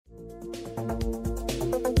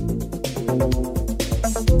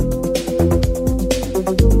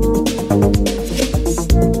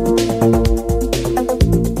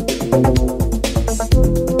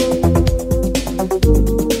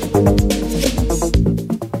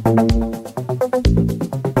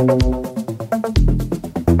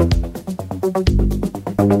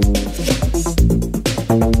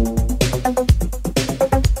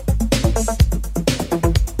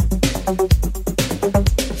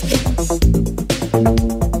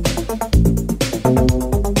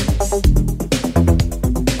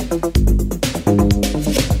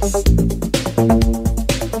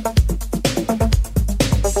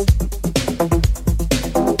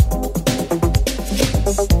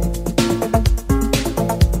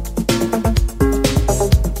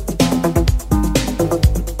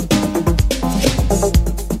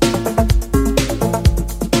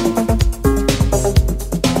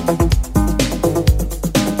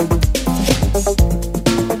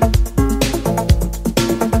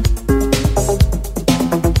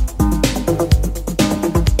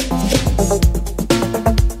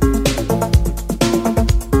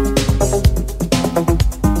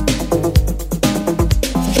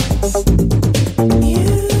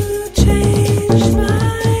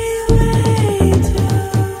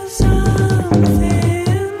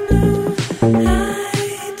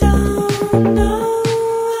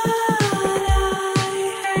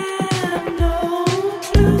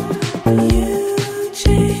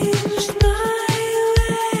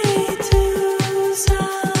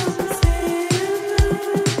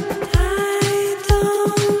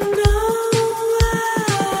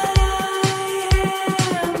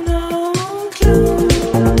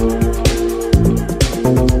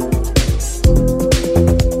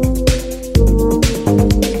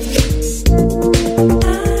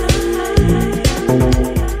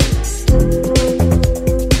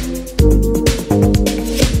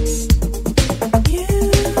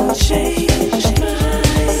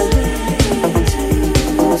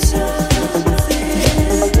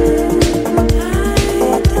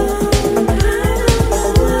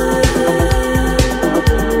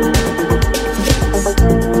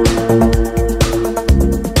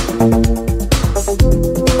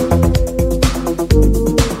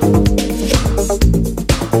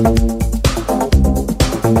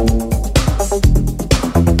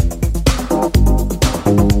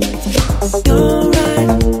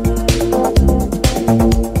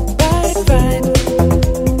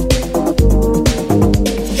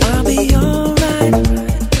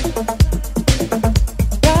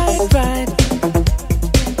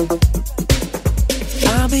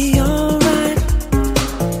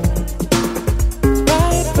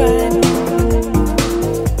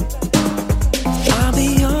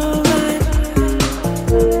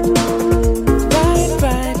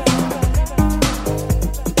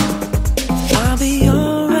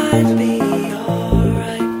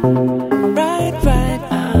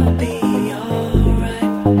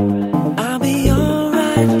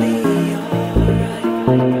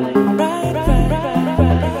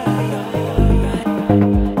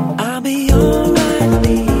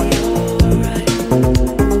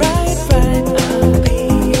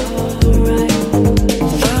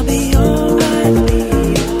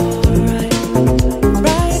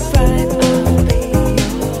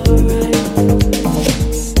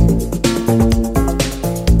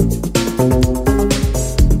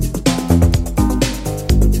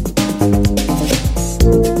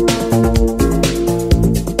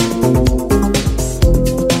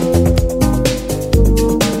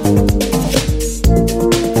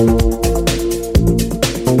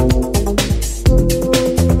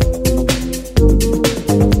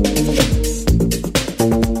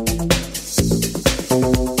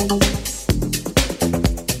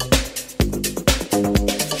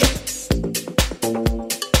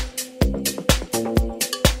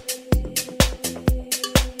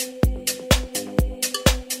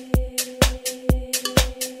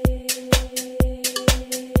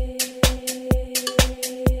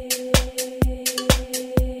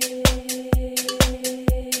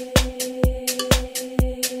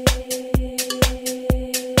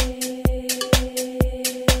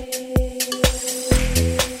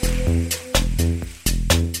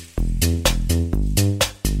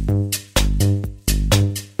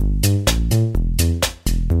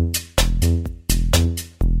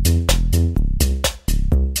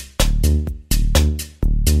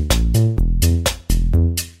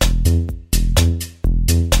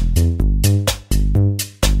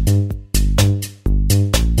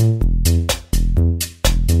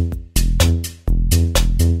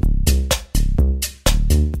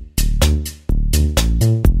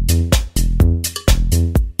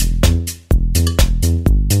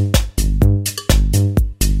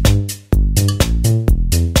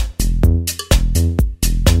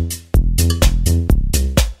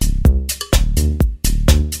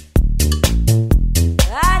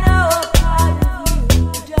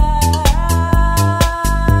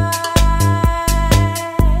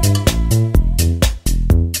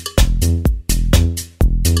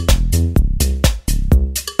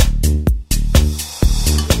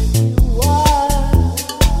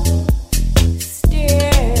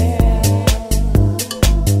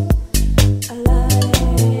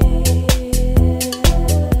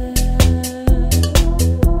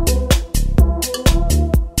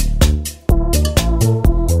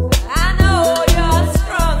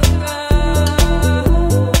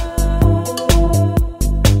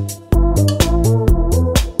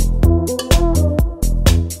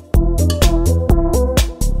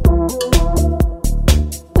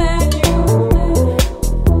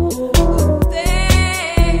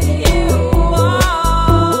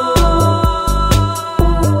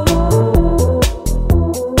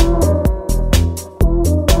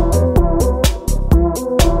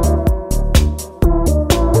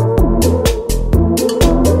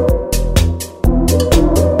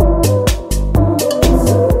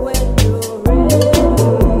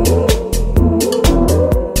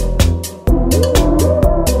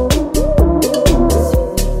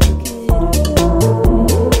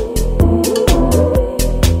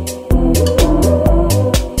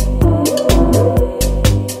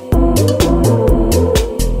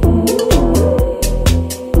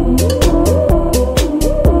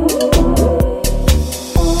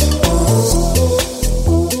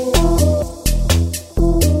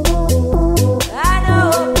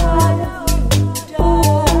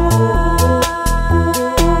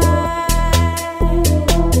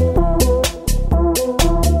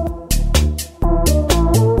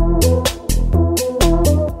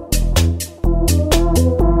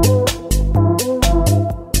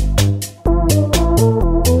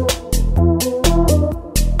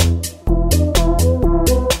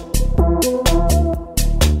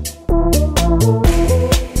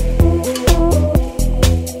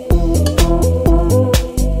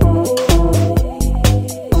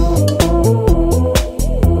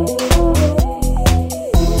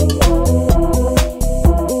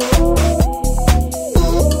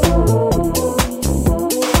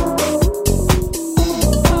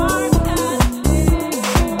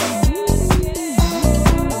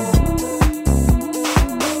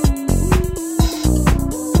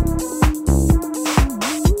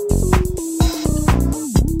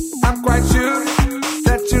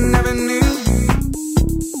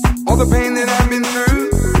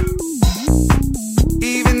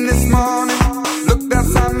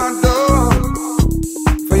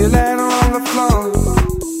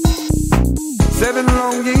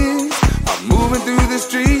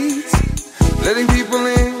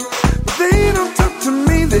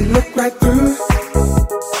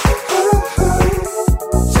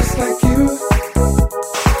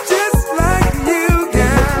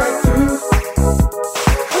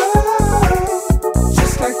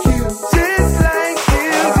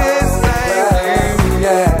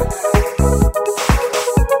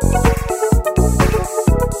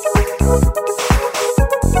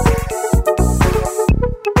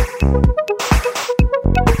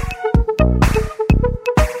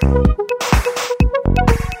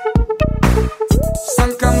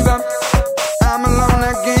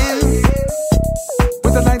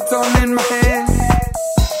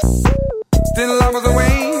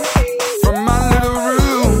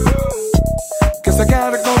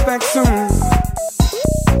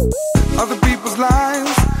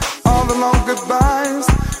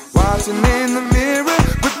dancing in the mirror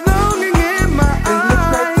with longing in my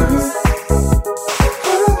eyes.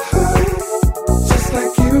 Just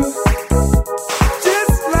like you,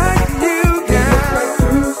 just like you, yeah.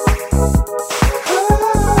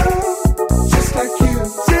 Just like you,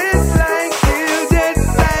 just like you, just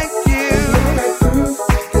like you.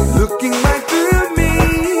 They're looking right through me,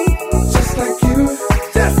 just like you,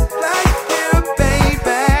 just like you, baby.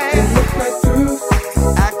 They look right through.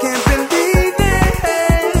 I can't believe it.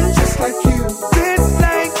 Just like you, just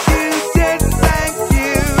like you, just like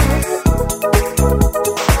you.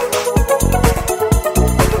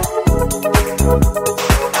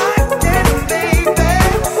 I can't believe it.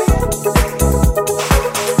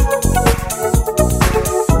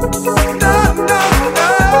 No, no, no.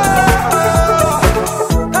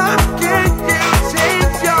 How can you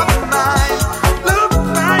change your mind? Look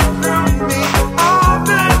right through me all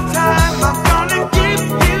the time. I'm gonna give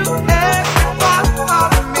you every part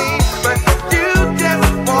of me, but you just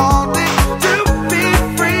wanted to be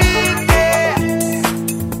free, yeah.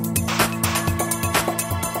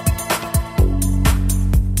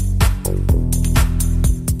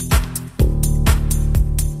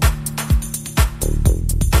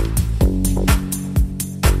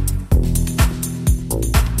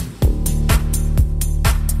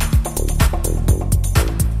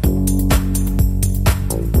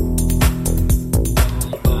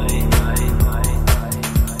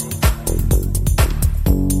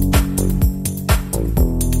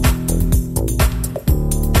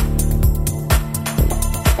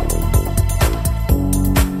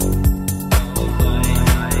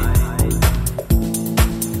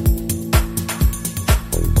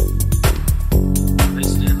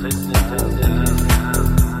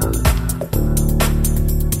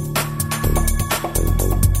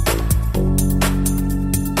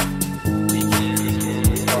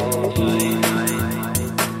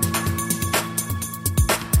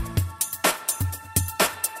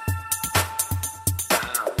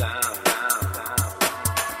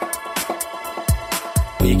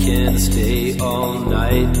 We can stay all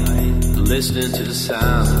night, listening to the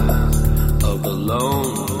sound of the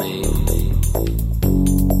lonely.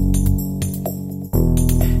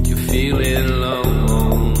 You're feeling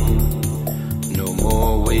alone, no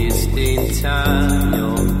more wasting time.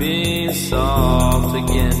 You're being soft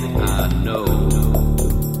again, I know.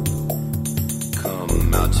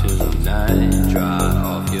 Come out tonight, dry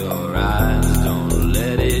off your eyes, don't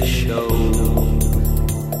let it show.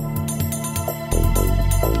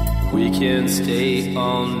 We can stay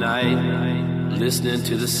all night, listening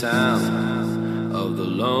to the sound of the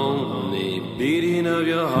lonely. Beating of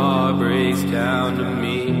your heart breaks down to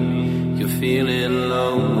me. You're feeling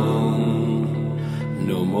alone,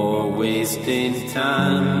 no more wasting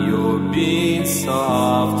time. You're being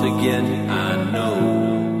soft again, I know.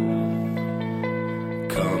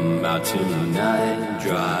 Come out tonight,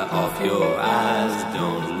 dry off your eyes,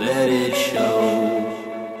 don't let it show.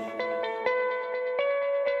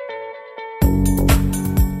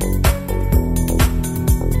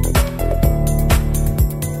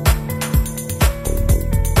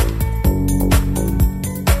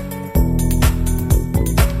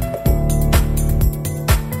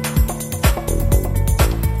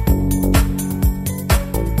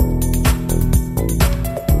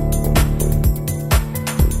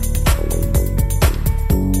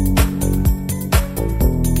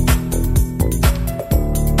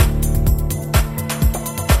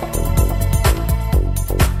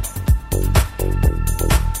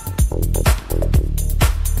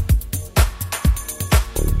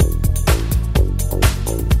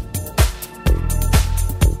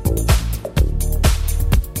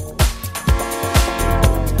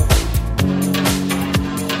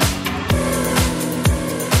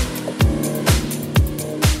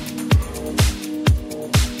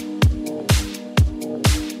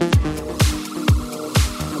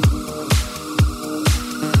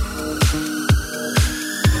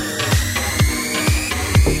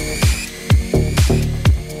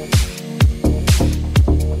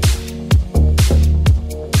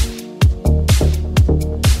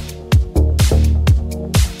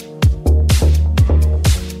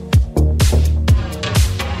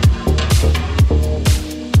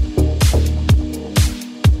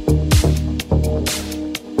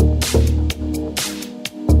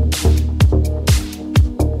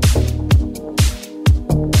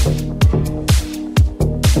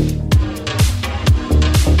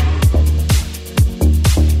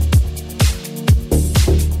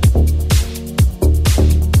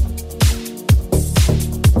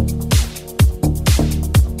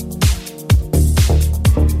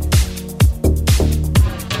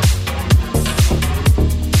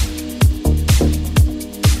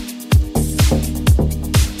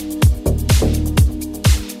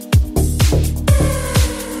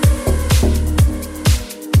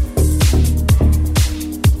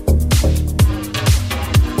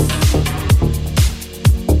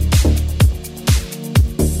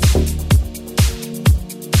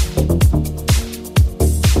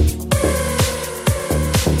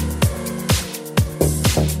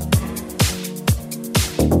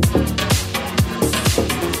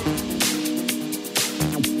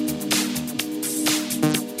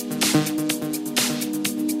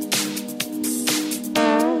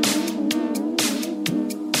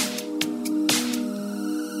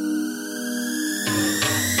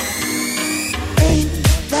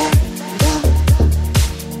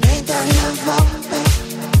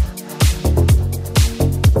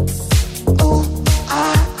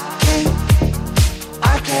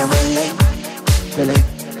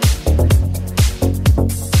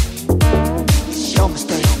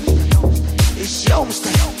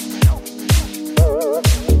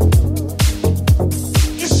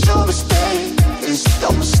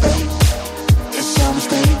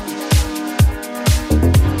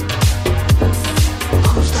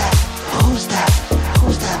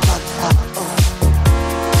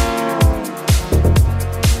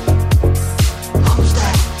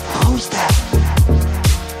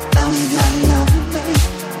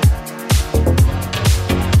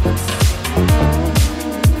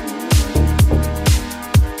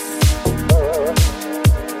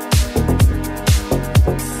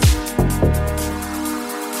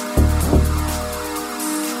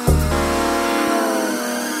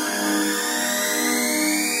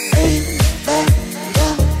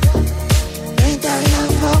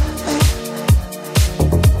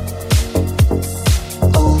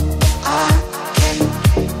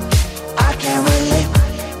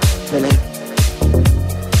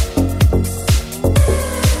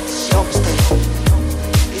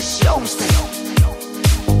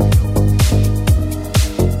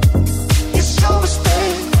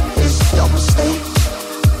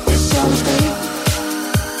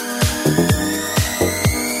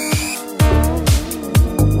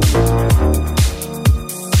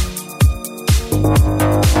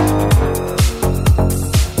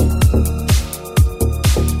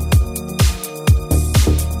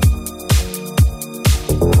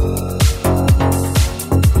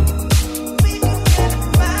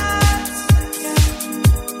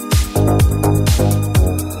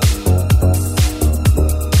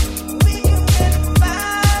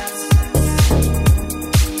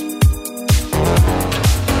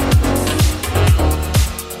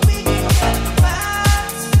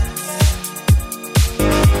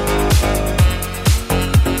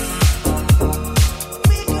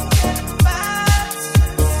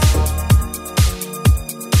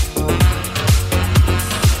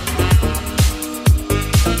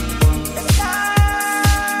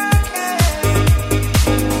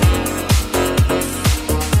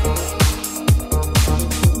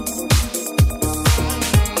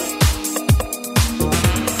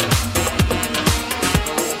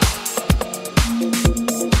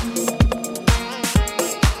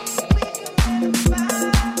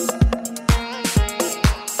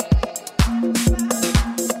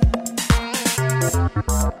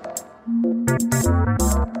 What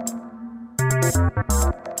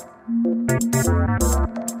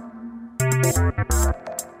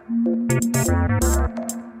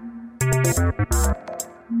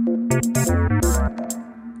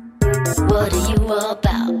are you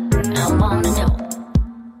about? I wanna know.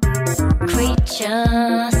 Creature,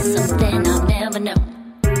 something I've never known.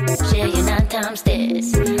 Share your 9 times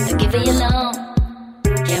stairs, I'll give it alone.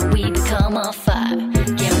 Can we become a fire?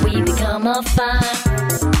 Can we become a fire?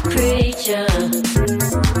 Creature,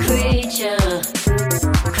 creature,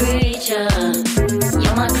 creature.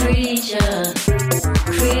 You're my creature,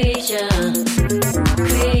 creature,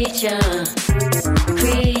 creature,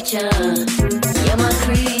 creature. You're my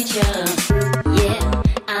creature. Yeah,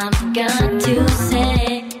 I've got to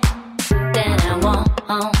say that I want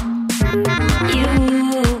you.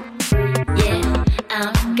 Yeah,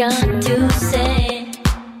 I've got to say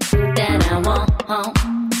that I want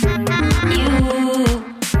you.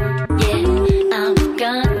 Yeah, I've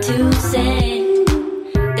got to say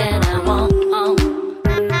that I want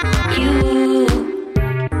you.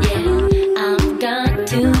 Yeah, I've got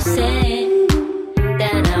to say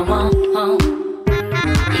that I want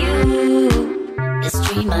you. This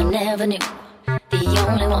dream I never knew, the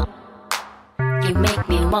only one. You make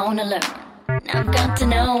me wanna learn. I've got to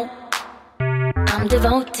know. I'm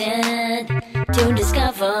devoted to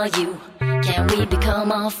discover you. Can we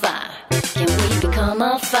become a fire? Can we become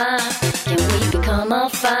a fire? Can we become a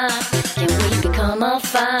fire? Can we become a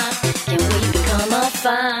fire? Can we become a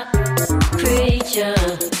fire? Creature,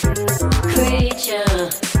 creature,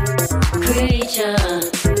 creature.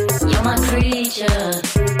 You're my creature,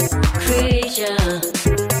 creature,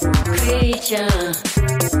 creature,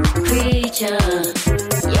 creature.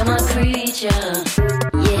 You're my creature.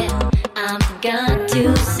 Yeah, I've got to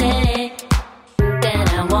say that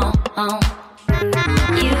I want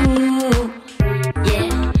you.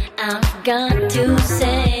 Yeah, I've got to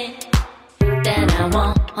say that I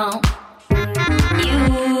want you.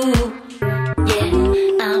 Yeah,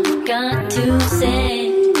 I've got to say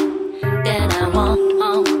that I want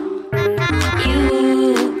you.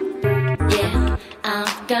 Yeah,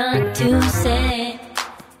 I've got to say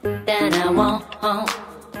that I want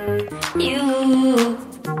you.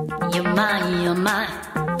 You're mine, you're mine,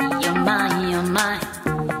 you're mine, you're mine,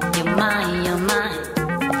 you're mine, you're mine,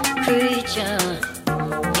 creature.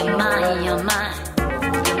 You're mine, you're mine,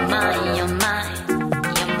 you're mine, you're mine,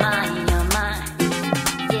 you're mine, you're mine.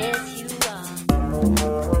 Yes, you are.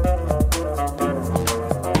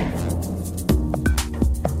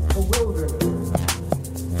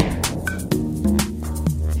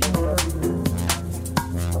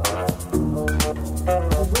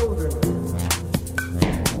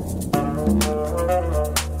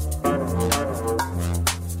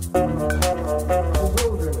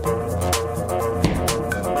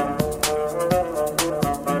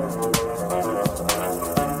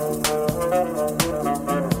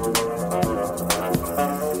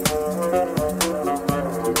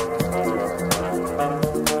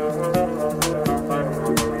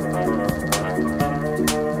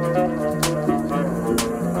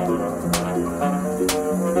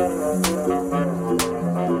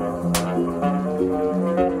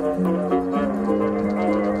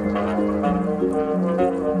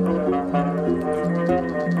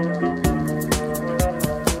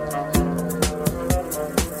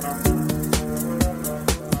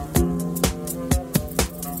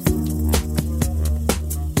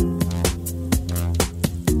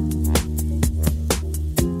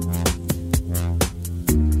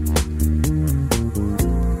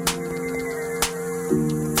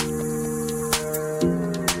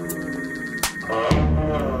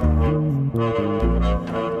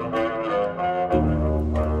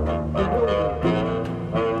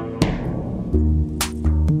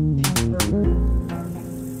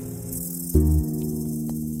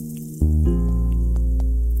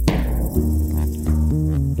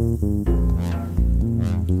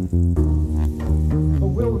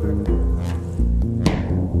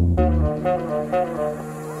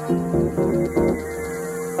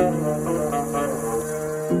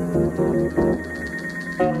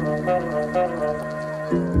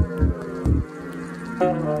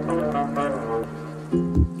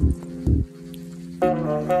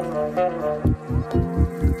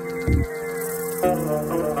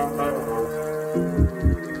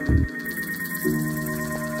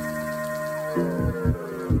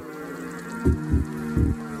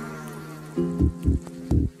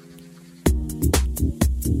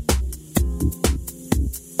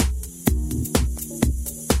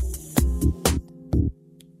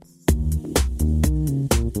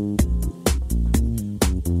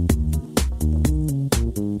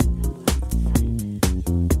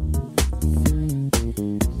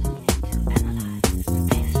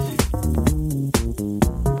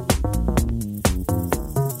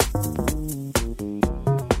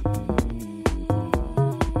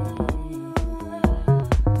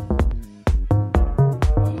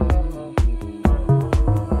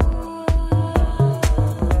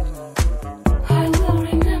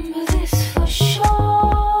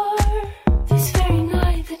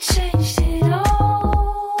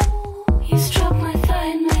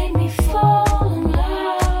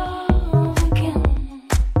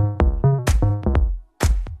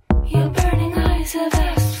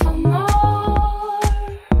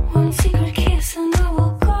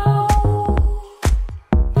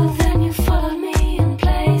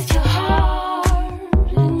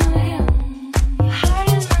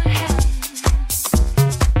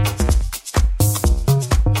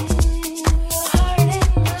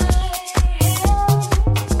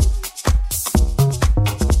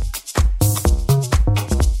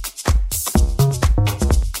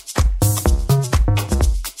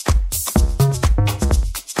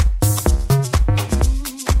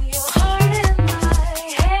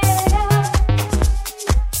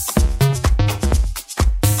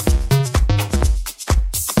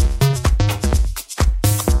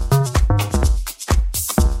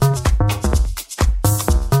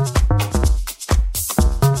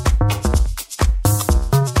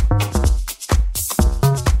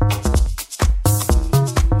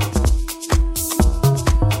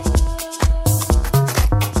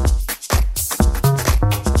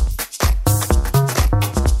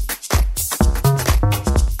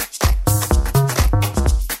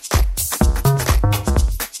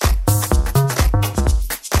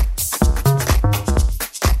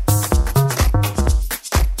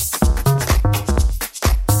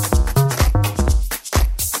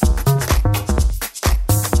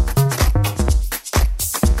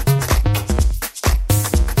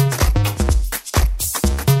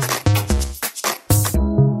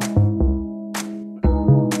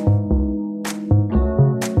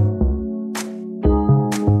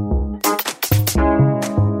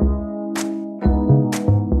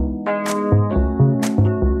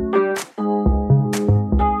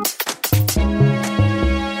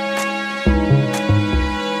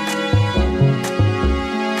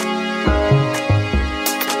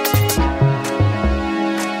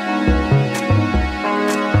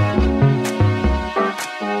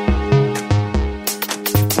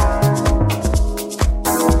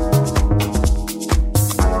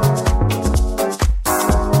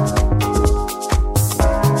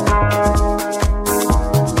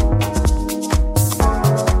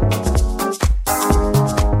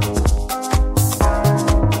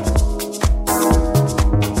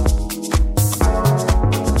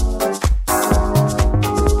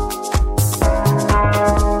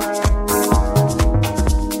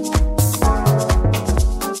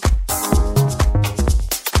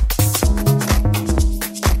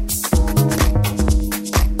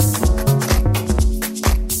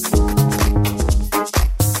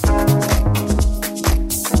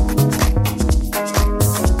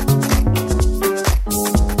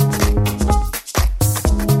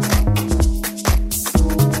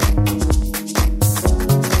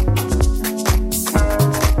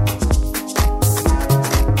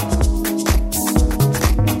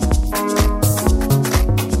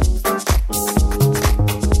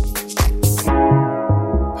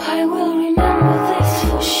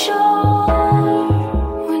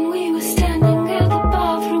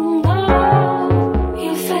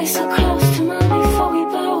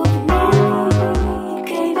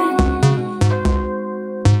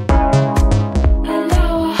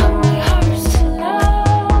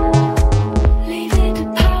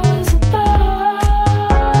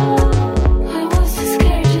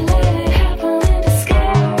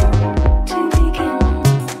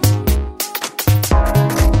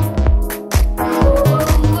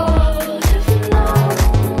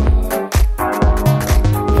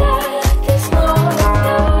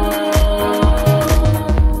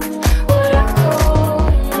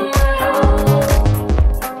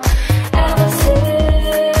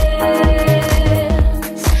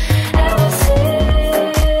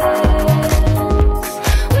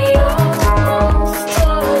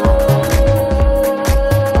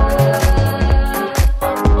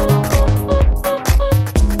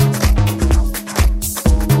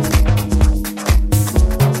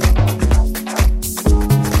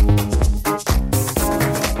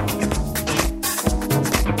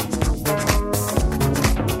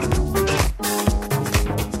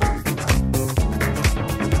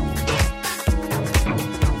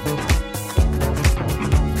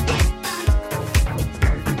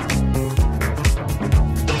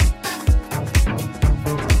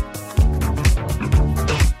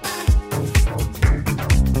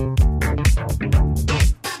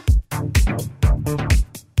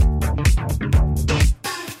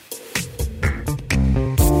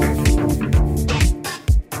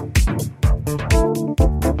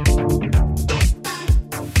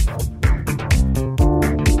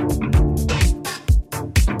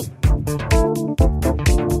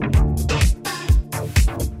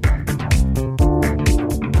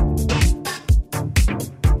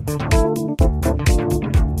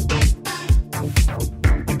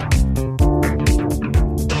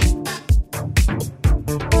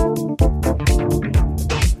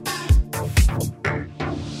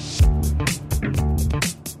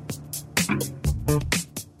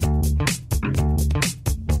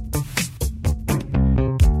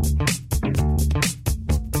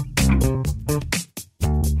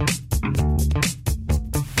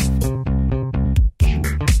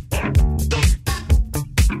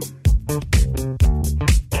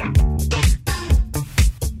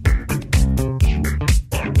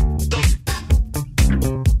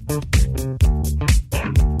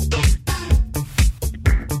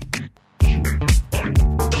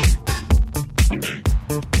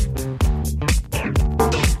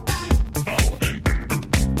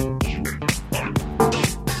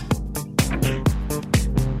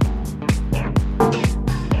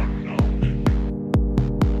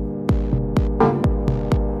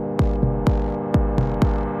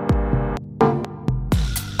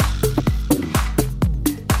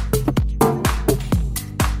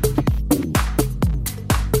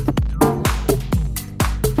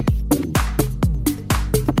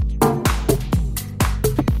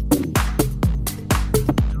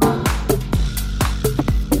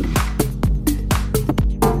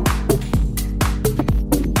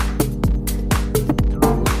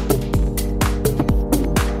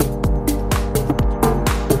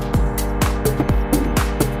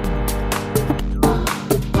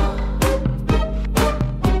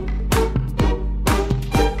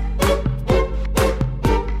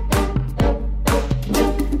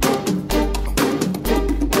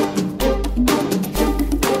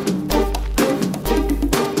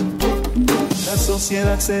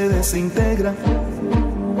 sociedad se desintegra,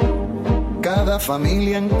 cada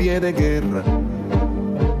familia en pie de guerra.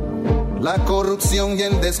 La corrupción y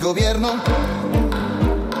el desgobierno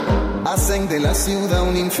hacen de la ciudad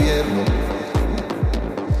un infierno.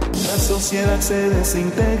 La sociedad se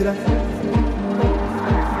desintegra,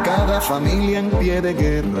 cada familia en pie de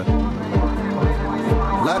guerra.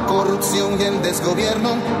 La corrupción y el desgobierno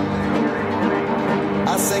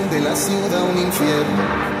hacen de la ciudad un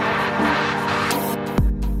infierno.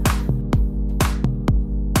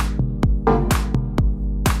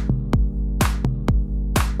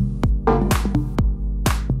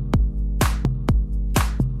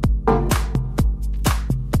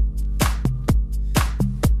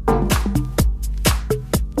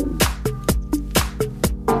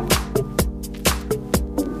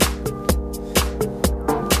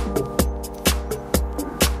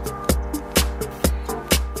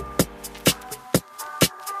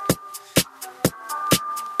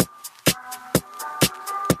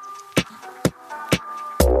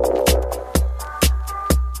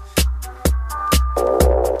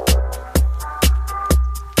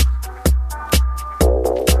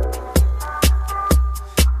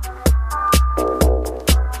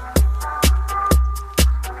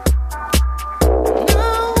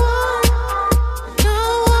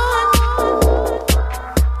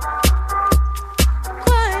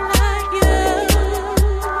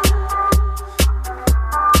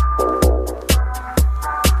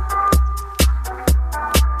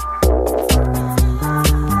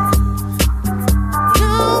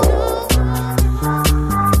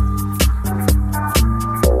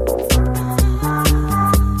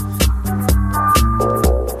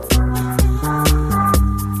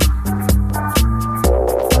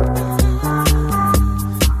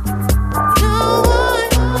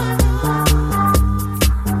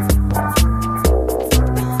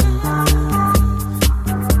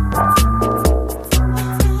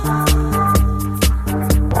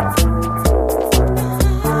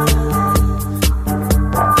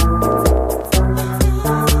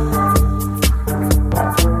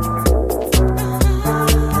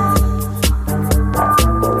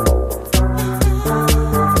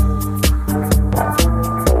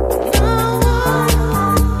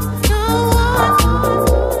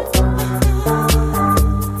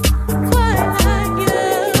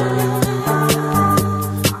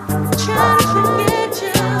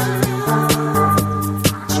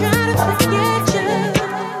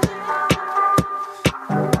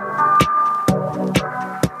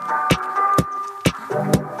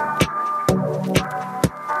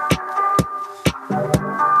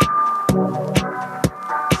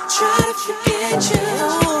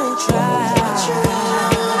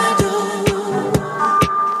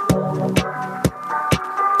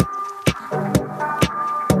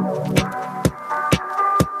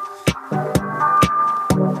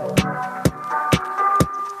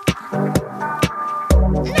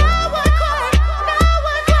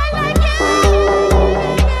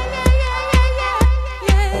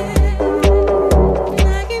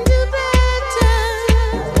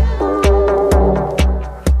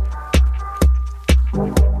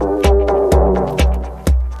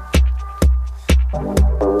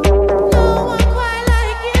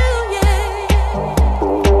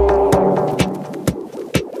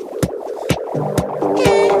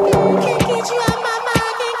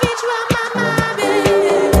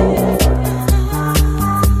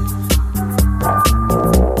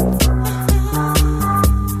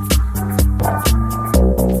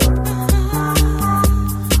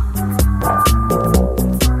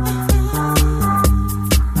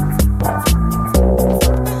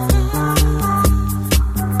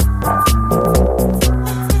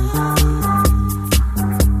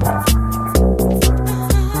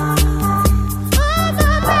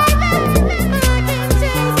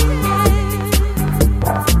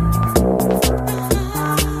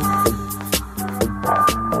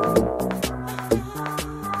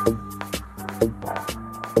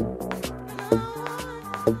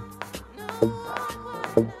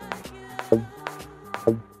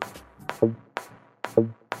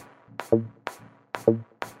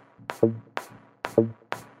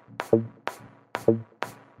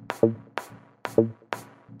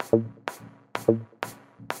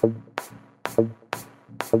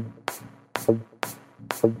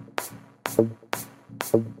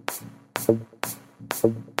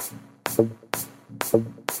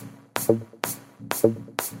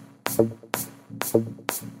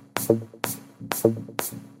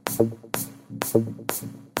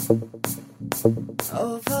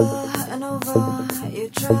 Over and over, you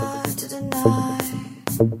try to deny.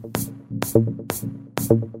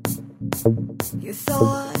 You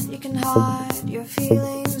thought you can hide your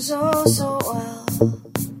feelings oh so well.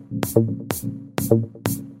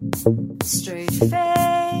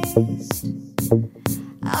 Straight-faced,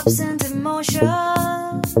 absent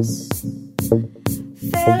emotions,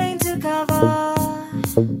 failing to cover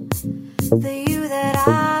the you that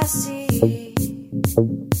I see.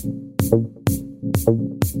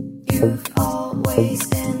 You've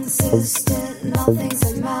always insisted nothing's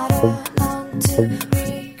the matter, none to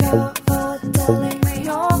recover, telling me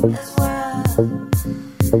all is well,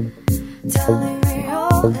 telling me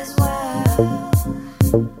all is well.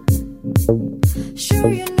 Sure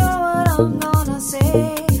you know what I'm gonna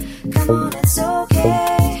say, come on it's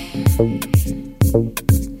okay.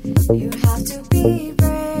 You have to be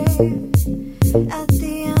brave at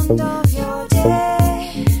the end of your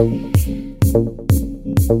day.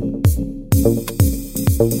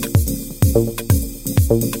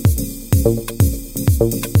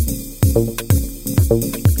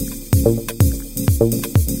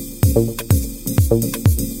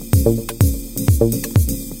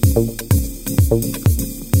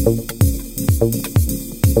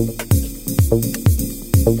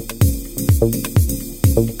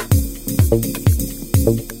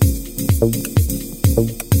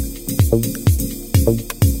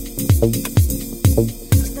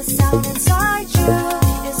 The sound inside you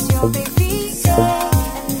is your big ego,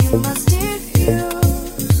 and you must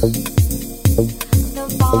diffuse the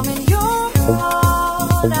bomb in your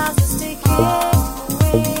heart as it's ticking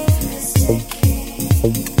away, it's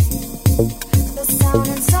ticking. The sound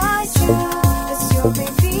inside you is your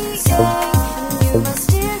big ego, and you must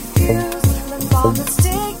diffuse the bomb that's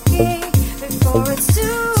ticking before it's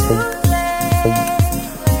too late.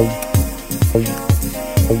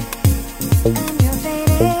 And you're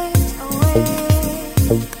fading away.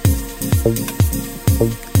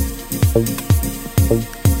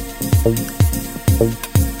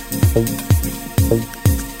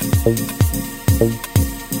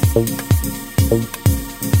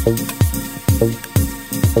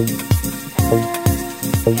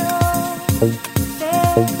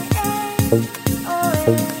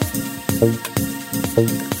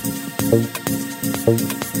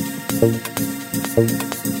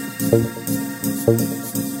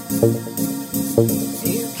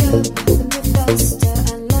 You kept them to fester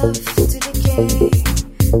and left to decay.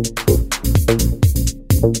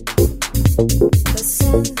 The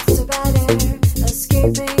scent of bad air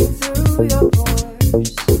escaping through your pores.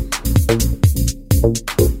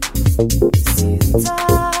 Sealed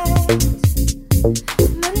tight,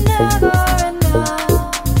 but never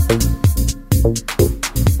enough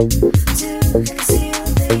to conceal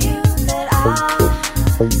the you that I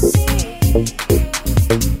see.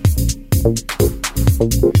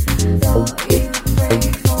 Though you pray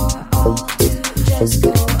for all to just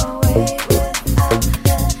go away without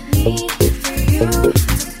the need for you to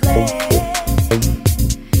play,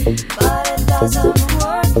 but it doesn't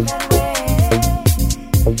work that way.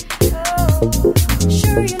 Oh,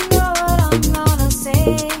 sure you know what I'm gonna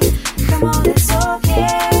say. Come on, it's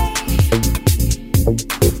okay.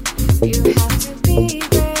 You have to be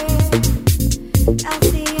brave at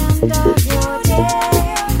the end of your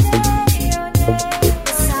day.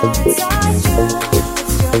 The sound inside you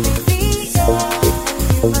is your baby ego,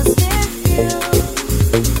 and you must diffuse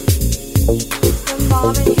the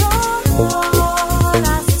bomb in your heart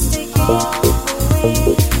as it's ticking away,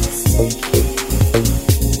 it's ticking.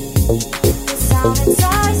 The sound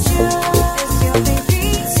inside you is your baby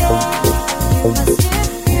ego, and you must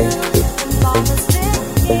diffuse the bomb that's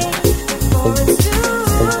ticking before it's too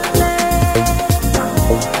late.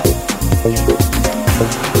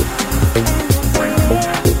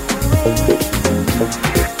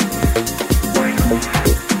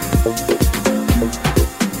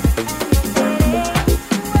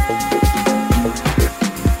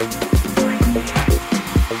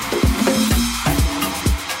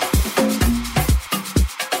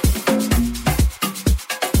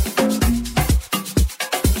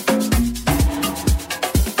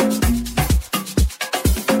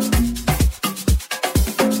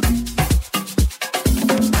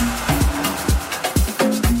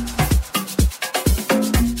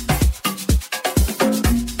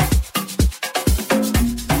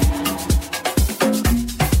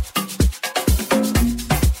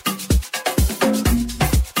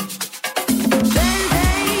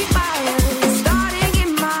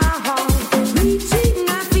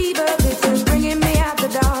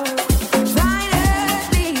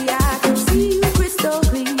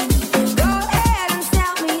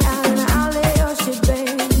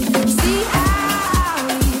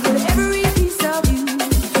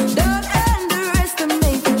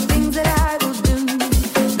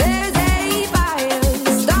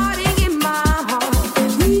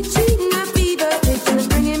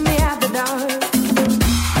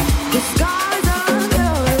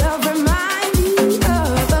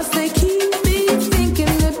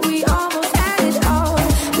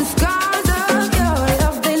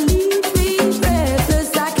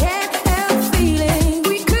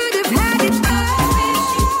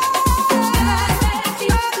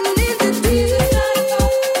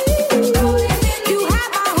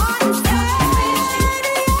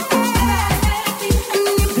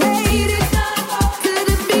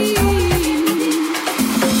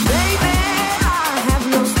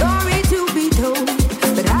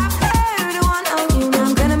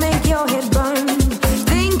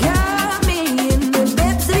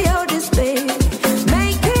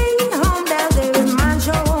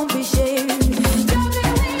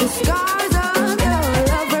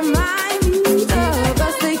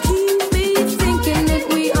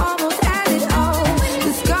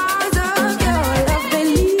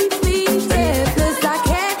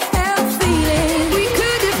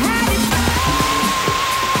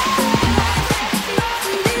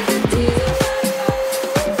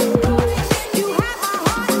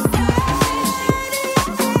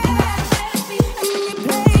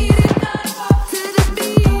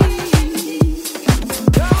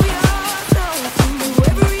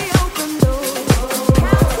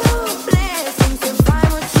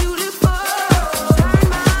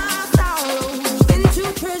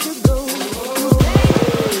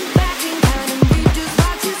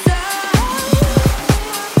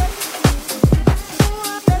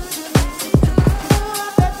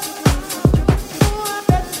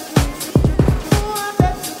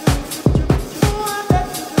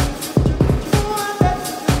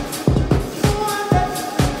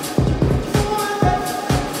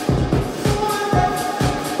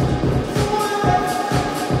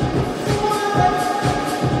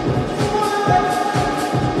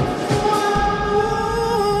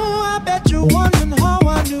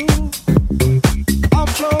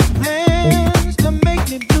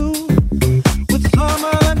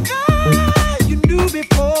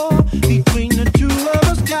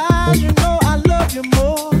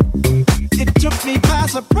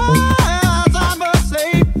 So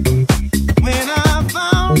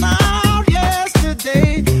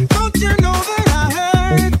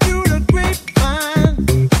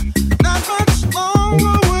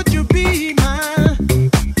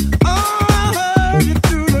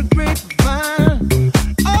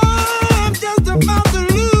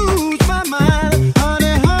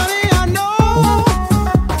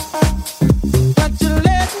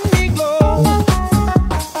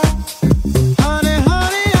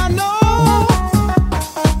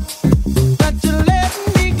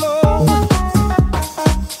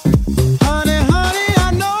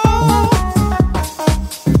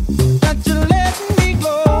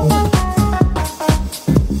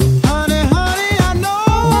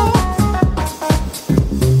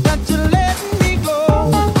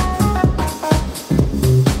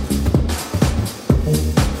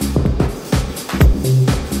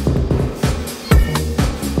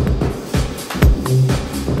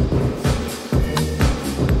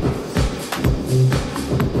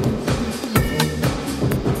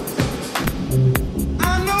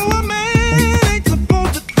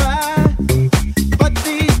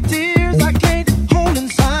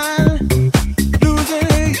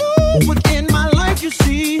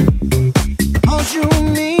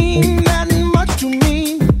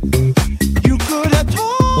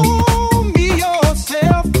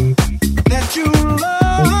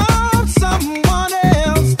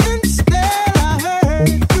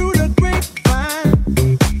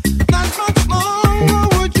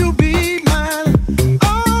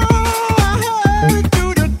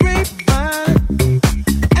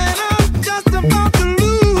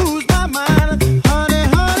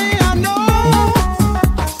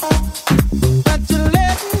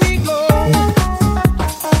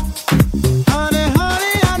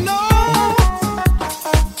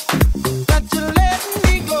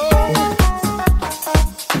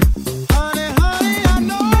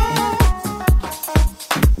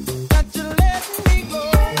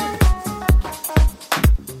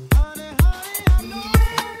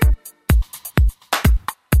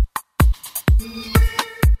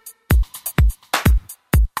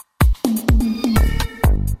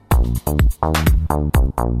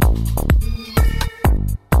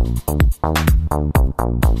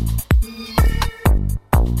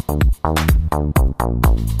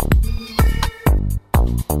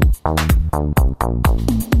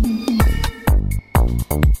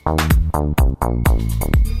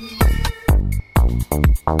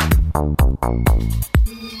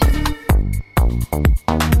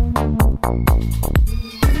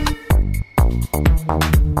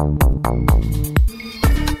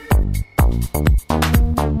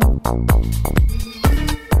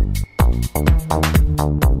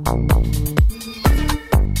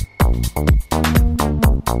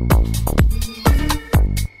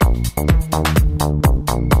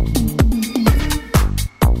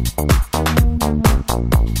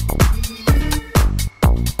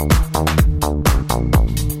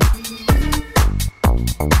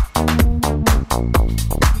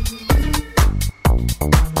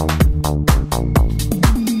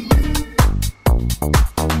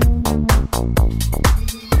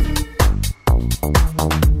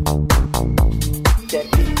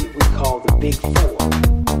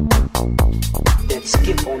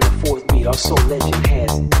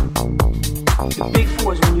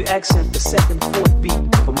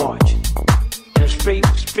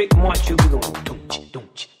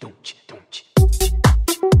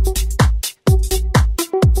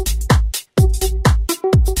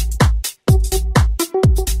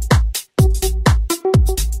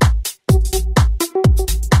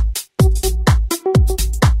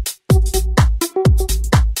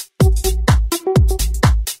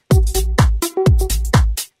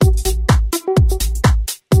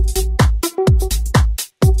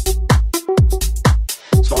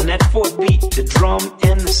on that fourth beat, the drum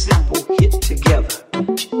and the cymbal hit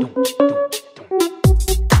together.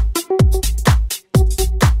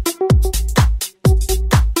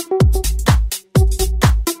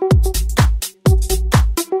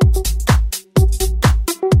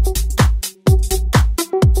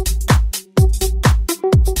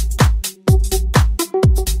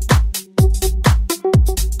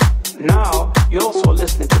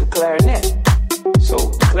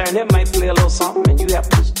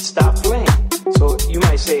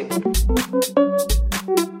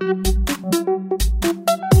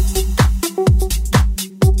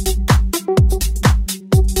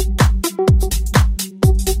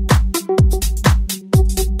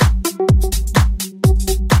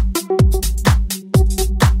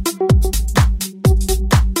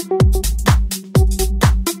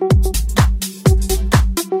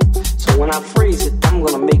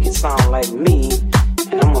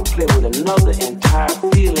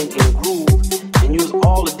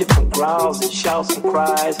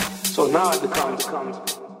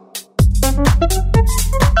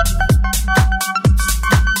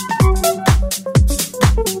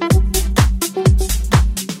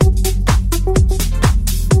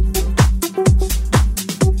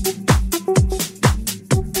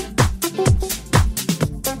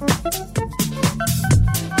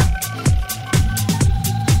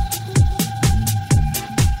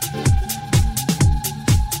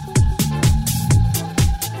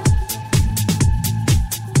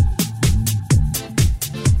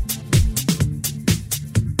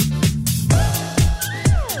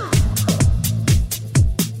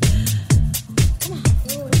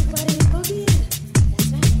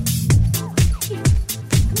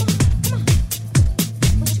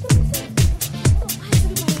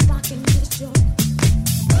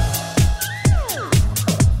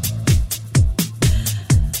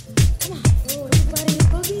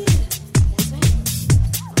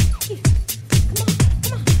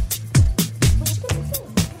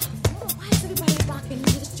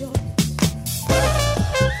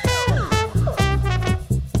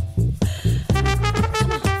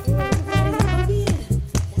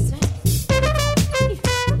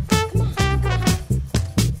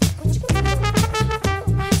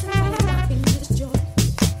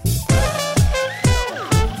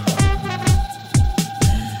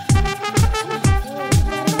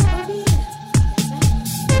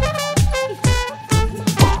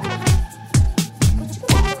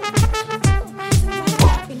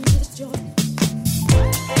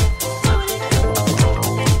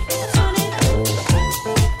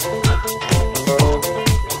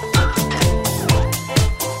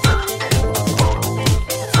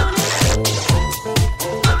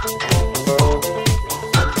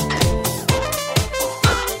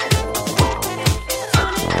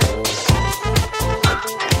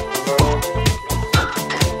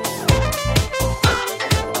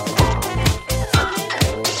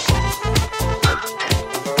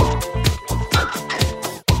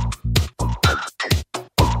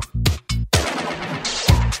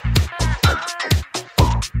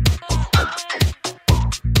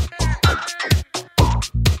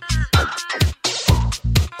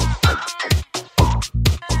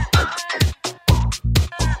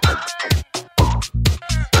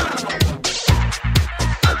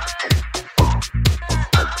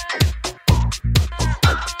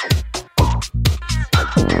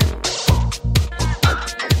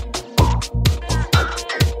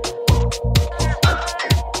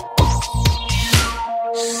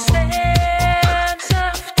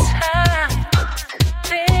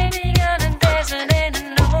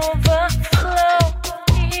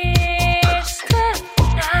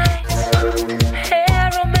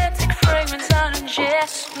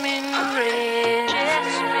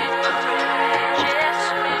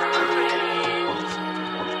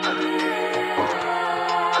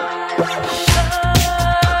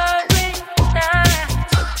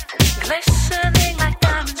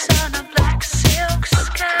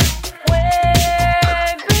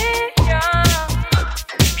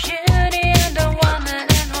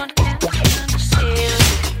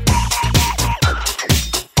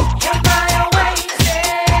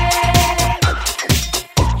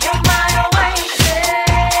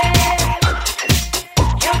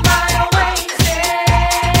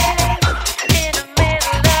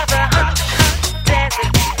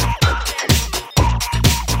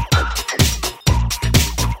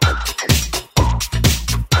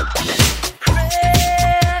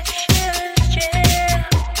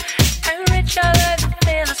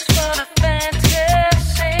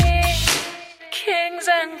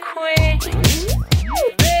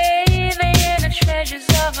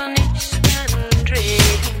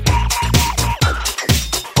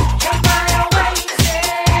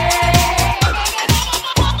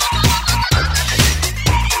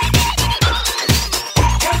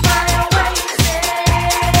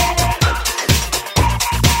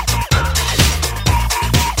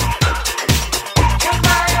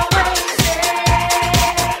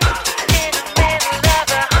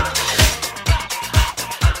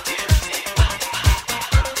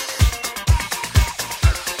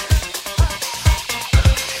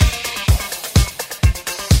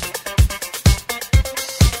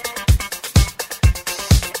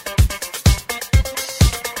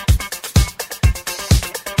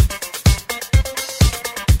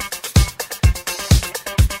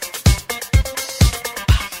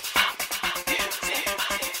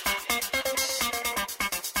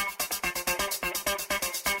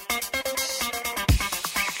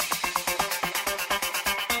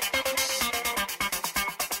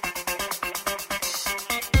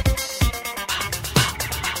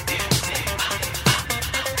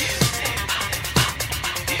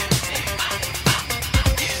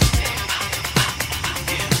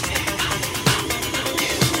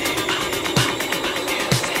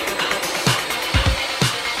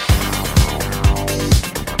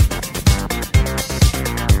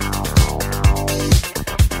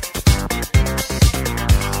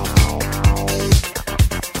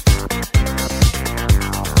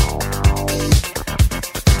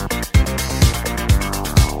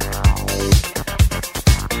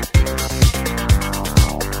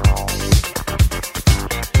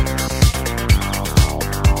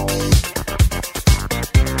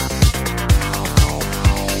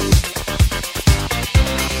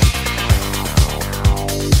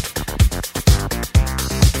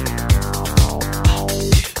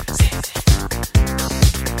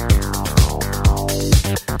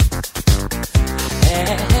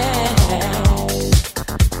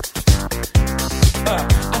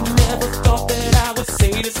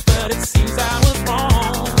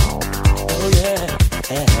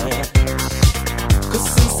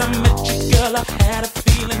 Girl, I've had a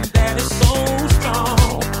feeling that is so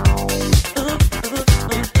strong.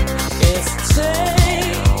 It's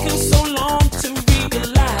taken so long to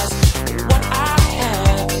realize what I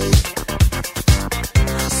have.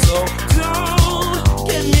 So don't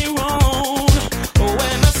get me wrong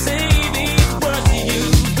when I say these words to you,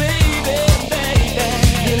 baby, baby.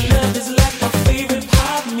 Your love is like my favorite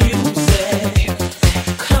pop music,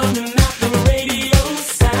 coming out the radio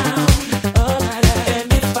sound. And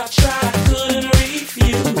if I try, I couldn't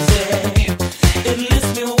refuse it. It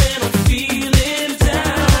lifts me when I'm feeling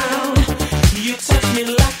down. You touch me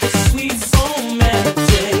like a sweet soul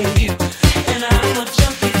melody, and I'm a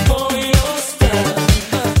junkie for your stuff.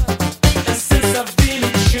 And since I've been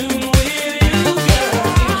in tune with you, girl,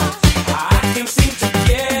 I can't seem to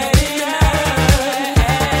get enough.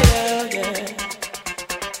 Yeah.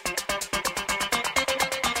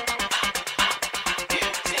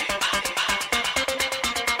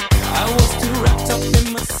 I was too wrapped up in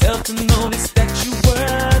myself to notice that you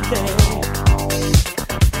were there.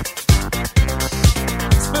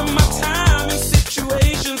 Spend my time in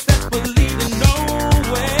situations that were leading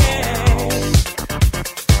nowhere.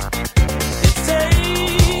 It's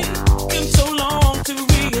taken so long to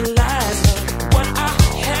realize what I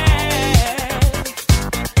had.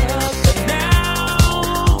 But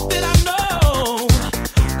now that I know,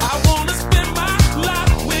 I wanna spend my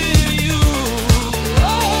life with you.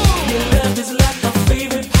 Your love is like my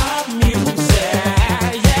favorite pop music,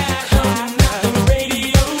 yeah. Coming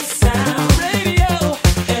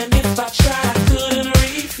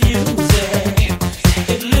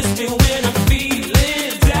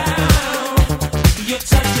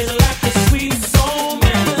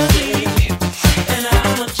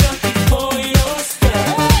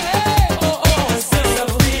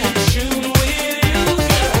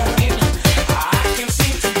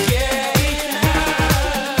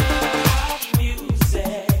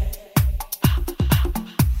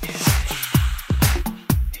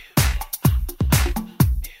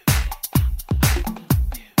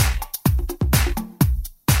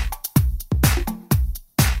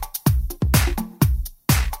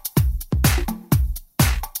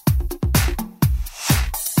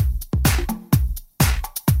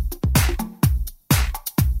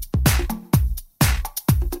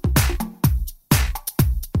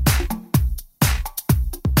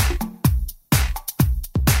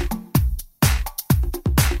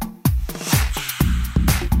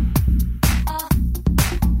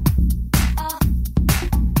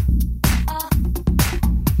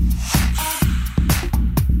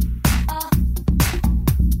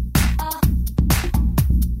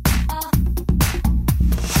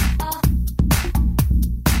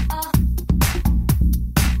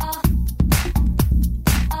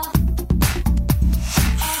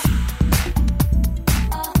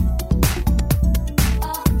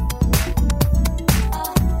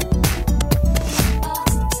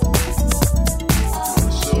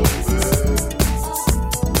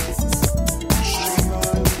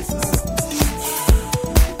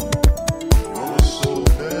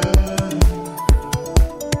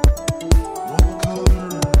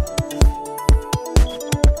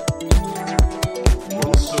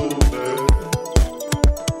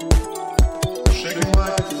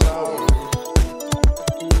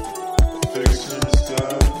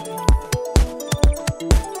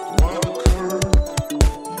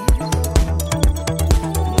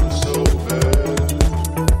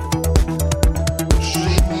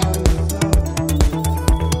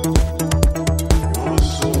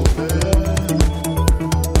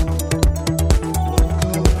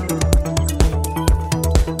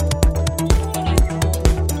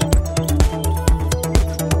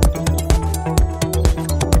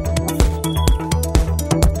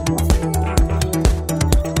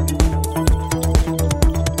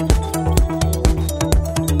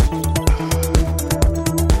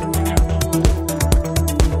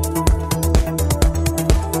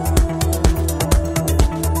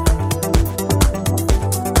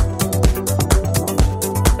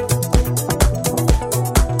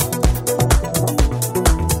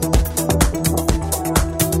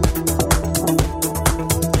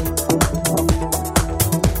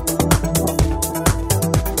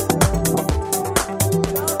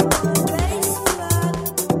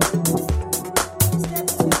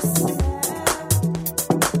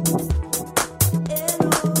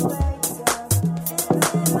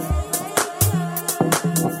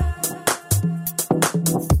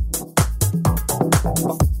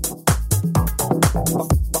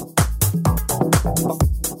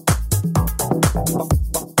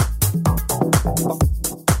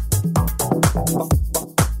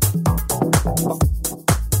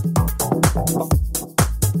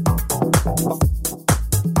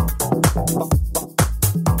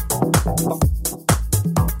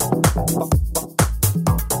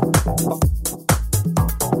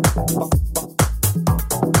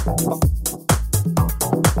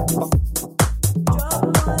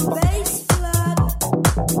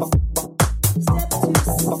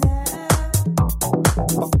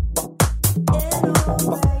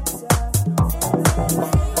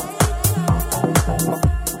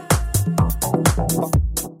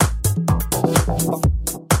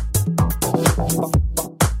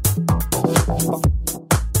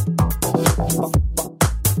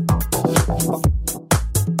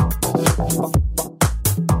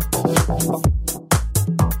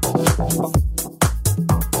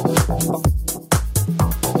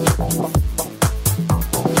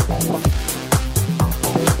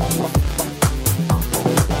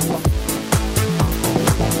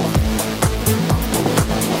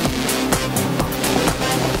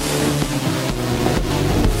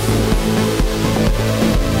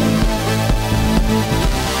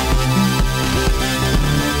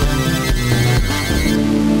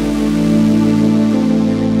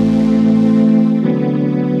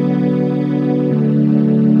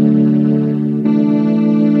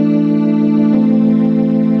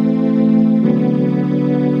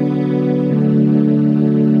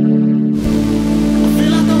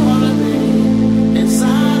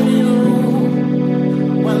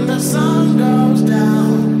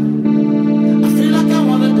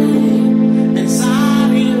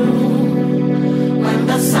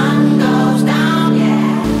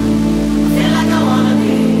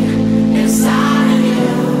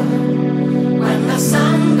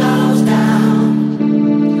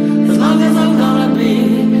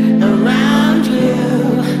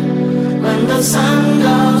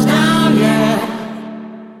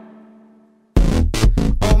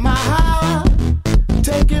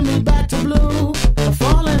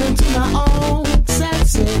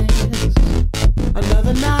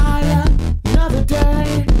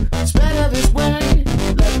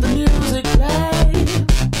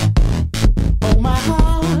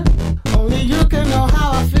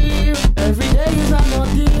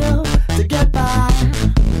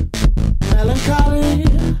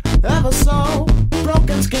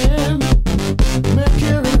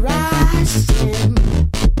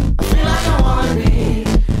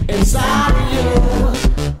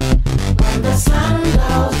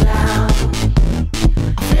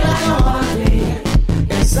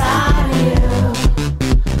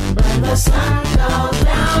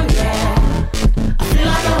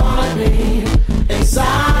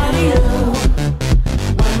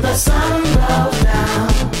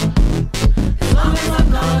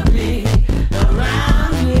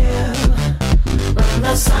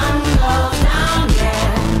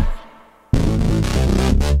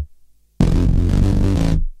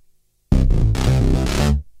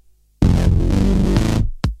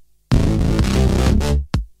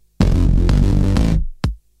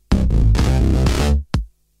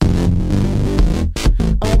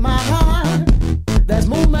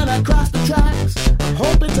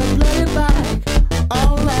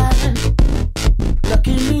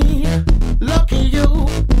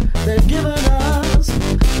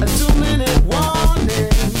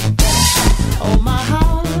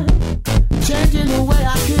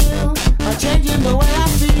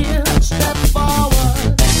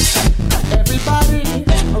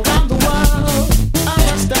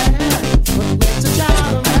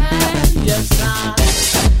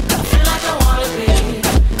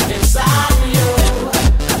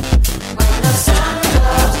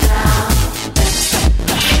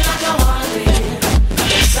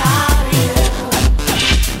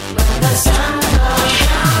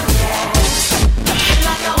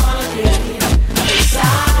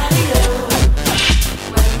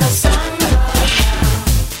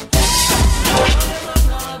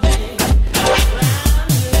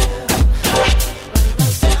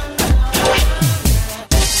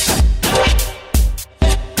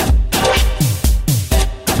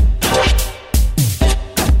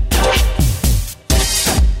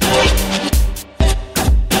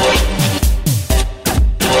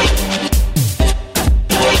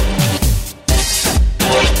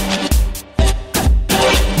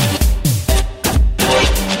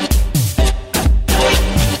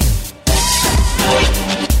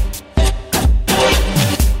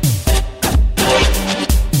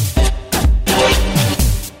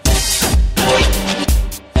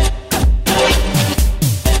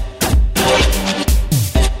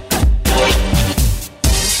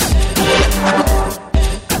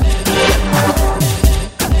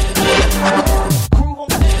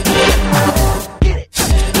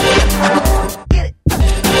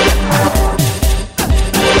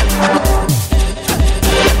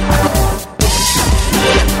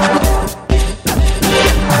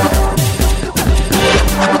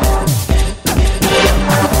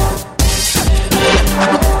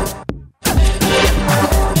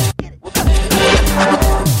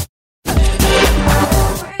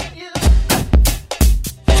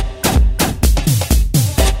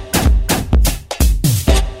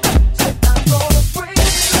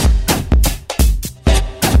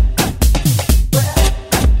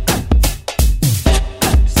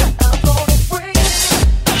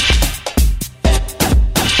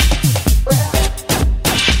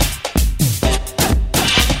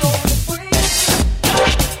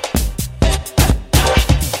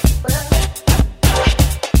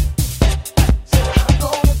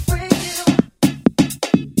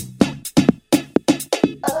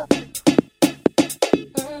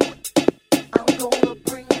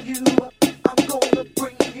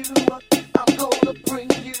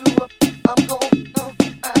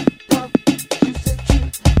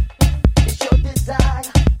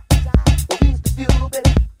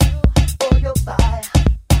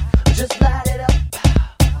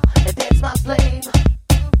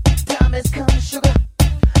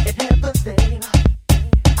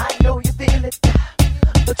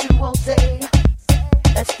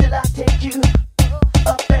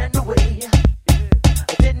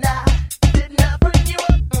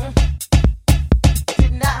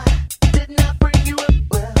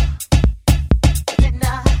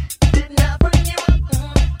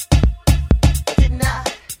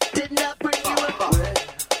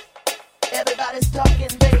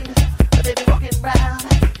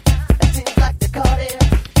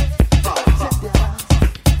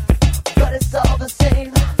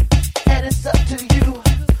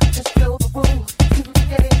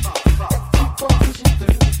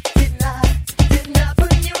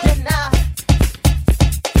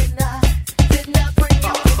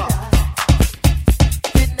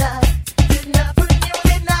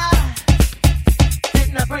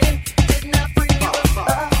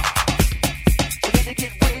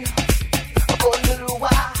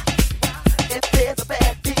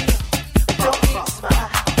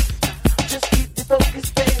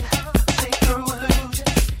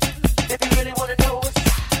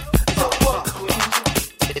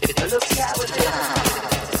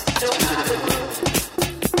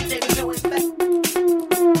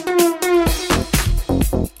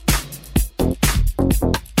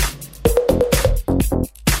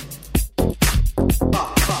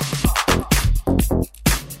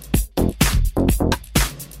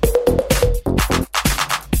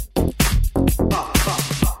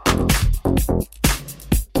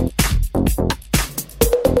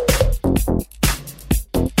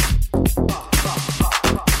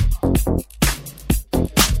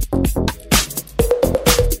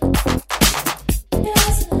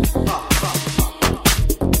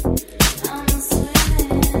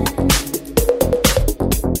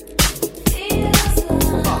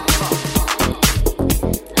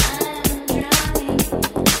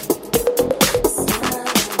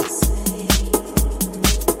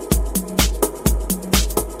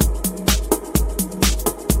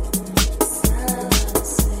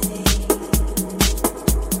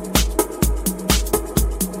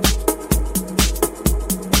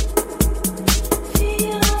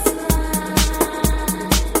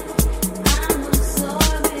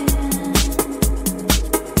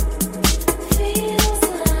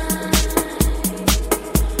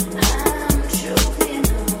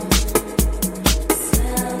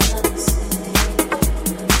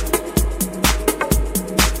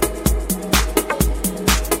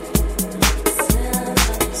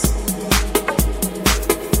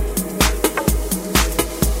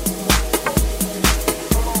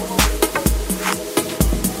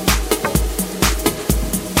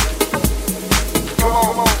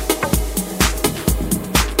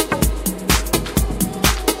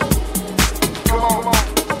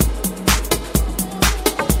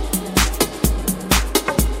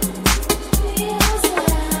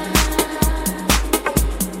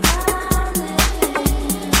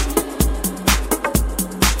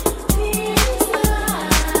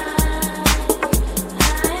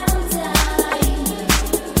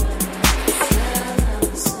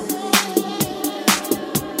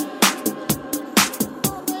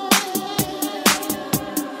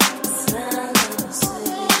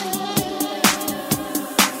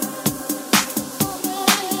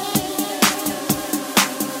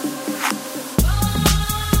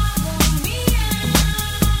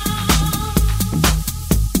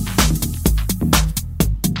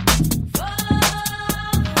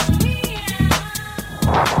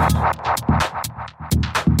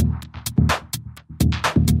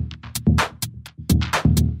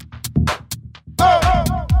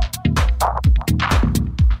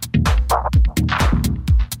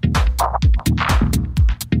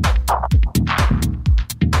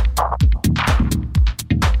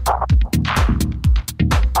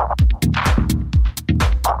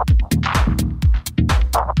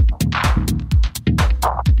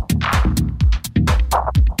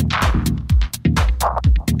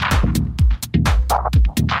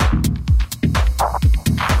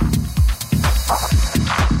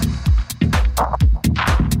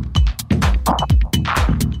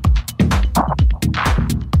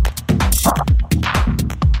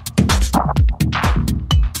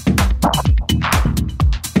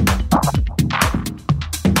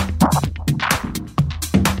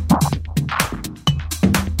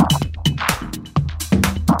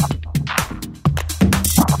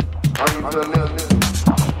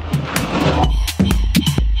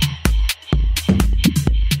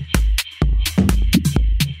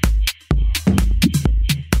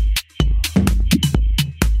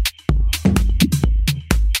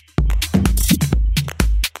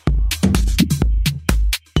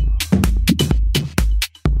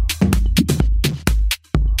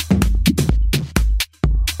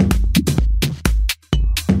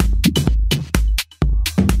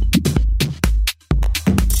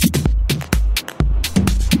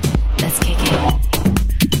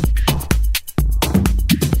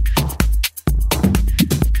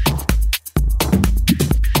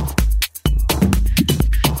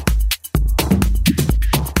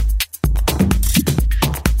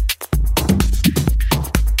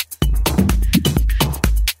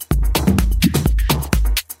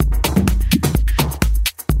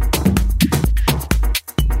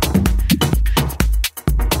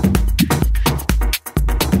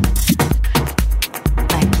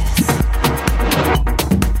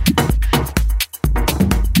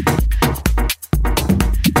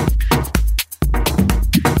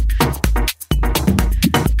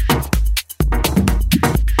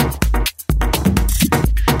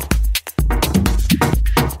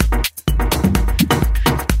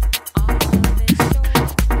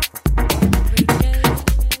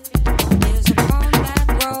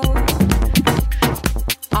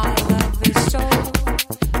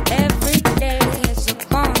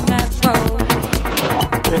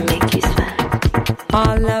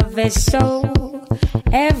his soul.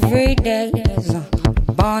 Every day is a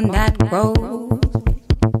bond that grows.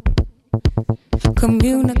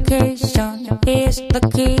 Communication is the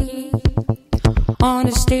key.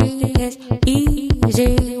 Honesty is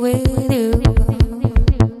easy with you.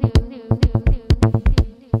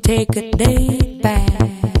 Take a day back,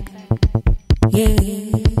 yeah.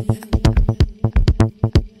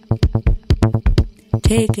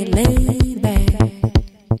 Take it laid back,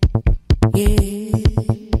 yeah.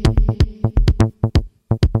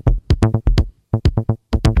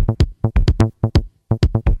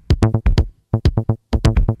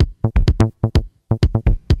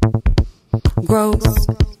 Growth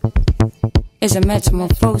is a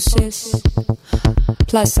metamorphosis,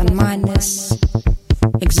 plus and minus,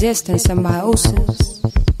 existence symbiosis,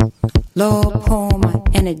 low poem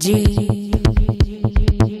energy.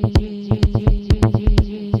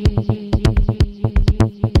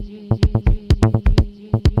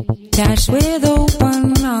 Dash with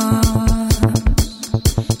open arms,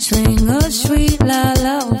 swing a sweet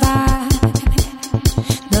lullaby.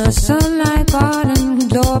 The sunlight garden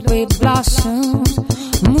glory blossoms,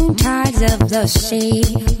 moon tides of the sea,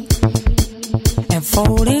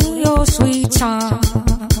 enfolding your sweet charms.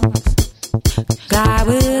 Fly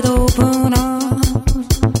with open arms,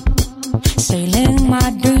 sailing my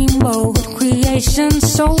dream boat, creation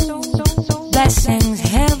soul, blessings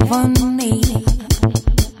heavenly.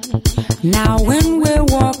 Now when we're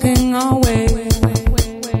walking our way,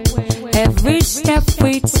 every step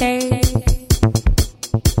we take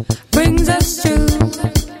brings us to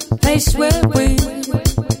a place where we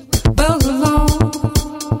belong.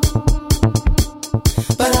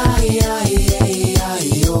 But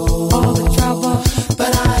all the trouble,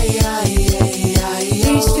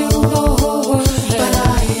 peace to the whole world. But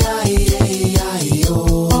all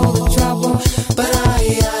the trouble,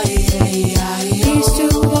 peace to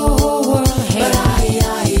the whole world.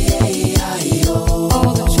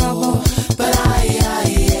 All the trouble,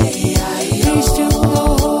 peace to the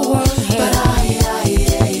whole world.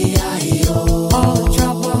 All the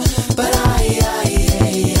trouble,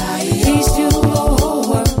 peace to the whole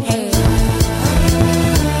world.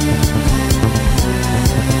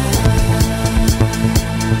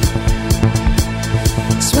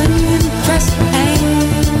 Swim in trust and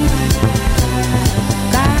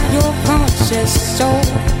guide your conscious soul.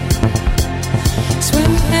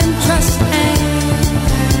 Swim and trust and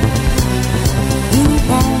you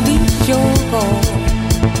won't reach your goal.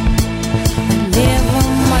 And never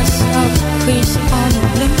must increase on the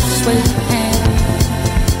blue sweet hand.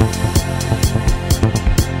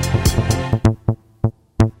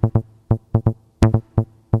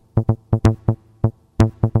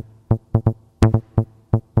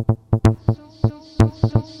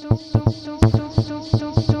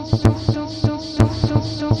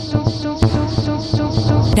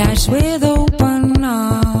 Dash with open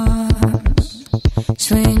arms,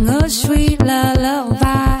 swing a sweet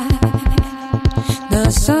lullaby. The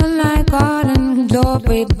sunlight garden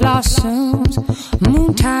glory blossoms,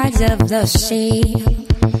 moon tides of the sea,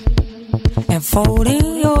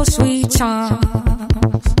 enfolding your sweet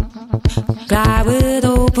charms. Fly with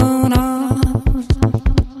open arms,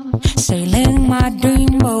 sailing my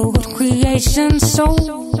dream boat, creation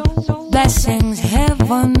soul, blessings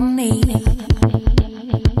heavenly.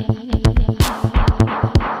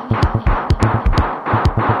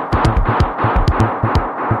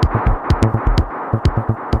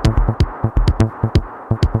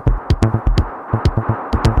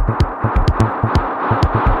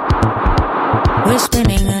 We're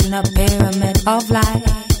spinning in a pyramid of light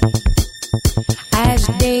as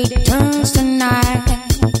day turns to night.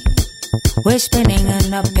 We're spinning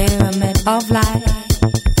in a pyramid of light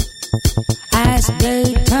as day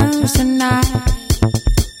turns to night.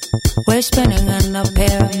 We're spinning in a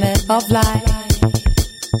pyramid of light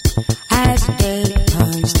as day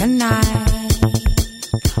turns to night.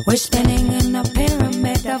 We're spinning in